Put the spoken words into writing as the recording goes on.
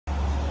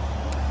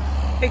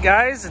Hey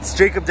guys, it's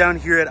Jacob down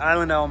here at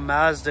Island Elm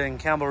Mazda in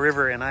Campbell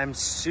River, and I'm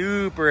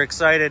super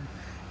excited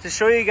to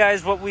show you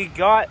guys what we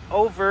got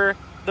over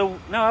the...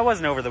 No, it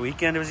wasn't over the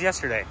weekend, it was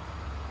yesterday.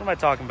 What am I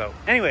talking about?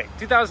 Anyway,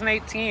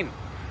 2018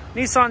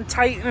 Nissan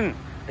Titan.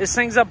 This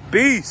thing's a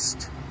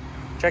beast.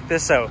 Check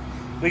this out.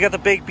 We got the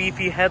big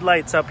beefy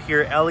headlights up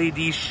here,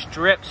 LED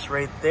strips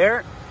right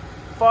there,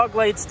 fog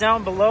lights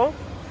down below.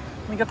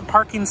 We got the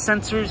parking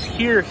sensors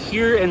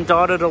here, and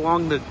dotted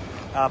along the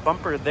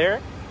bumper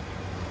there.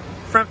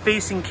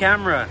 Front-facing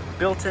camera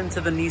built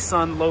into the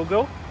Nissan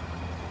logo.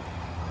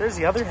 There's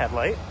the other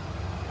headlight.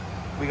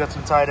 We got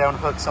some tie-down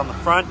hooks on the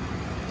front.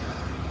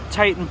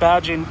 Titan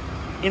badging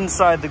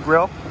inside the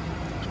grille.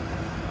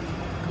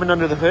 Coming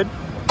under the hood.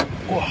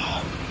 Whoa.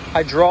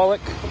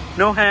 Hydraulic,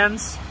 no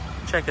hands.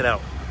 Check it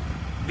out.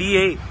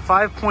 V8,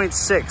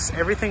 5.6.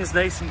 Everything's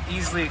nice and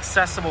easily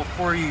accessible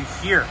for you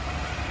here.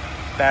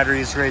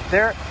 Batteries right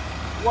there.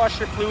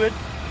 Washer fluid.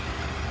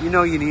 You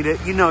know you need it.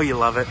 You know you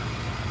love it.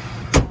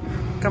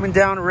 Coming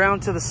down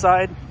around to the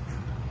side,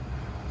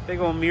 big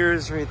old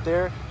mirrors right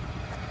there.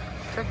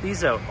 Check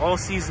these out, all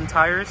season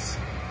tires,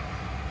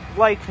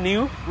 like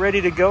new,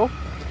 ready to go.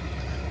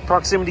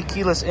 Proximity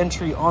keyless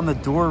entry on the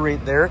door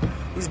right there.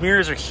 These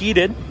mirrors are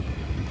heated.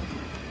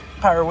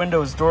 Power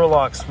windows, door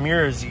locks,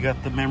 mirrors. You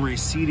got the memory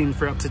seating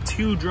for up to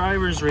 2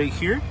 drivers right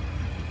here.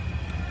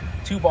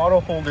 2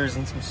 bottle holders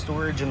and some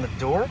storage in the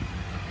door.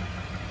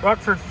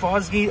 Rockford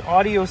Fosgate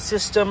audio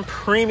system,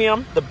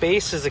 premium. The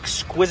bass is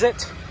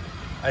exquisite.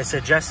 I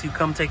suggest you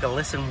come take a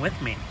listen with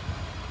me.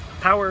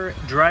 Power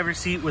driver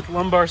seat with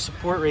lumbar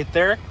support right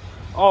there.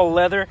 All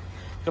leather.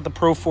 Got the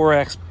Pro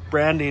 4X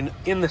branding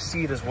in the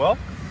seat as well.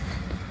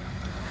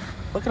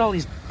 Look at all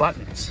these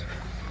buttons.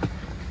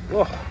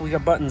 Oh, we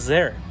got buttons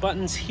there.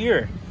 Buttons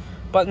here.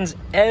 Buttons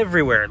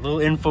everywhere. Little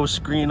info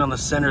screen on the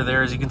center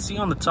there. As you can see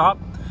on the top,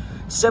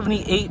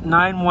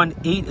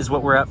 78,918 is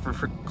what we're at for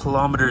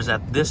kilometers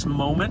at this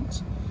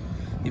moment.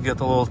 You've got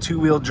the little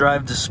 2-wheel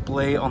drive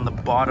display on the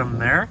bottom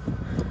there.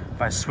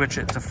 If I switch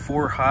it to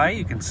 4 high,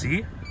 you can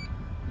see,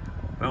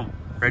 boom,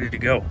 ready to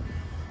go.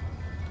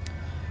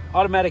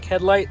 Automatic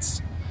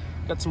headlights,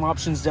 got some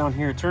options down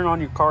here. Turn on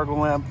your cargo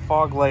lamp,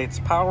 fog lights,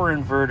 power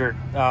inverter,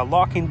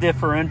 locking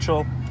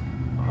differential.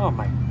 Oh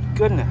my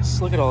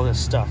goodness, look at all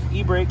this stuff.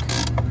 E-brake,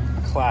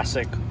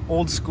 classic,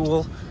 old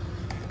school.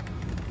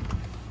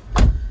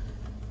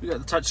 We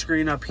got the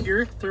touchscreen up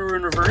here, throw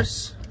in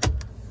reverse.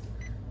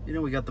 You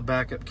know, we got the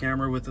backup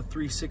camera with the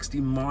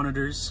 360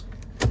 monitors.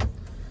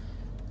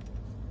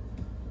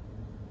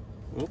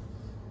 Oh,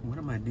 what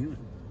am I doing?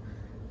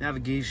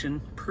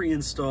 Navigation,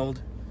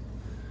 pre-installed.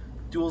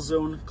 Dual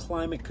zone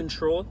climate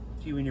control.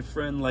 If you and your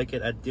friend like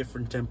it at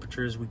different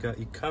temperatures, we got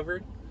you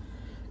covered.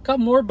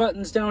 Couple more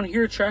buttons down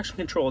here. Traction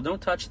control,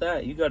 don't touch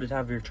that. You got to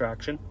have your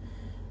traction.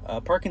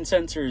 Parking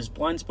sensors,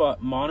 blind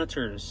spot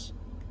monitors,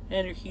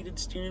 and your heated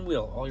steering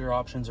wheel. All your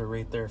options are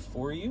right there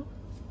for you.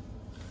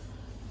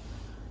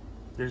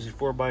 There's your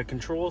 4x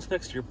controls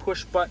next to your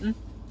push button.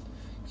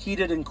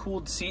 Heated and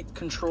cooled seat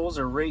controls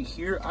are right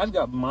here. I've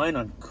got mine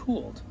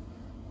uncooled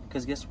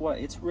because guess what?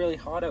 It's really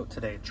hot out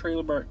today.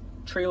 Trailer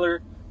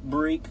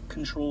brake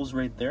controls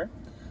right there.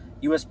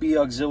 USB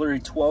auxiliary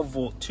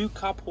 12-volt, 2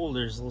 cup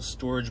holders, little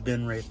storage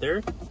bin right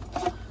there.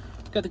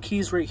 Got the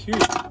keys right here.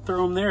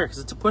 Throw them there because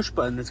it's a push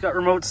button. It's got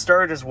remote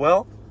start as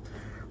well.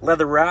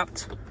 Leather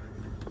wrapped.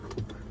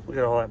 Look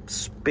at all that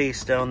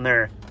space down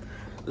there.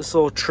 This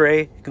little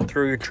tray, you can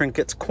throw your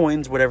trinkets,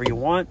 coins, whatever you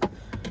want.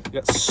 You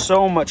got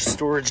so much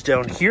storage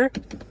down here.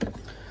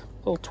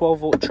 Little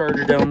 12-volt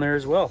charger down there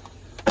as well.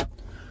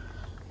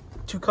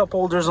 2 cup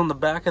holders on the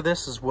back of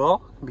this as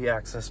well. Can be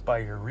accessed by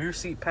your rear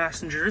seat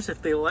passengers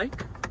if they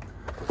like.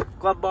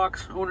 Glove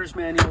box, owner's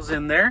manuals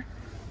in there.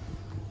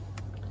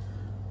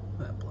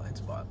 That blind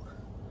spot.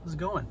 How's it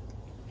going?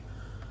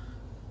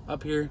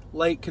 Up here,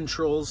 light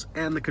controls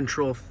and the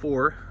control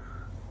for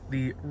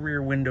the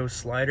rear window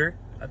slider.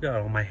 I've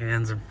got all my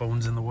hands and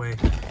phones in the way.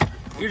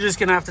 You're just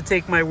gonna have to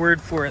take my word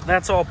for it.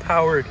 That's all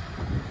powered.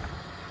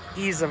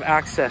 Ease of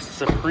access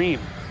supreme.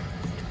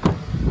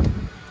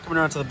 Coming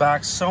around to the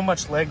back, so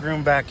much leg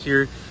room back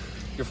here.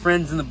 Your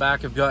friends in the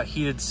back have got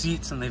heated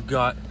seats and they've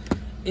got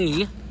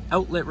a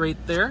outlet right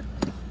there.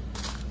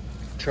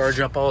 Charge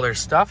up all their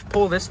stuff.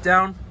 Pull this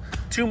down.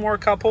 2 more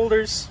cup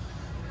holders.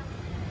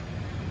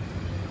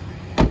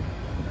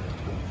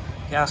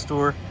 Gas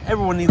door.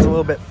 Everyone needs a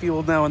little bit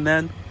fueled now and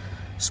then.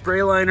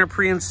 Spray liner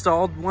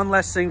pre-installed. One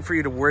less thing for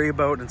you to worry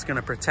about, and it's going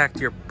to protect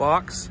your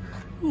box.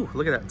 Ooh,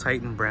 look at that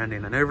Titan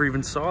branding. I never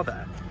even saw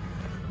that.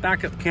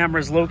 Backup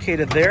camera is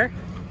located there.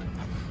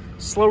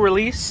 Slow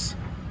release.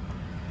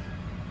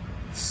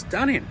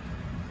 Stunning.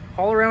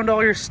 All around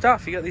all your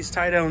stuff. You got these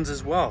tie downs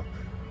as well.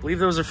 I believe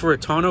those are for a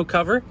tonneau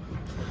cover.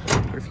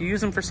 But if you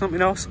use them for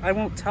something else, I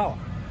won't tell.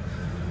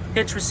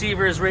 Hitch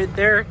receiver is right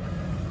there.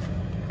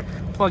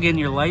 Plug in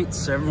your lights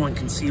so everyone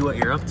can see what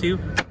you're up to.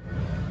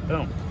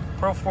 Boom.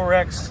 Pro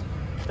 4X,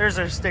 there's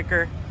our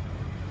sticker.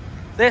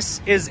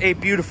 This is a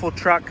beautiful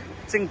truck.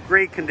 It's in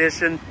great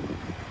condition.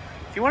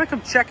 If you want to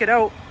come check it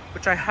out,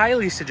 which I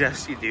highly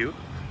suggest you do,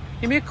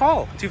 give me a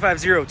call,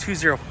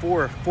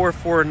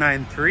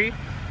 250-204-4493.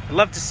 I'd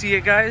love to see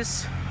you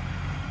guys.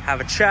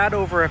 Have a chat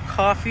over a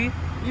coffee,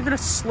 even a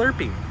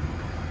Slurpee.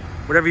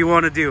 Whatever you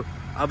want to do,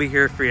 I'll be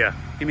here for you.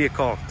 Give me a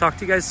call. Talk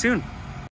to you guys soon.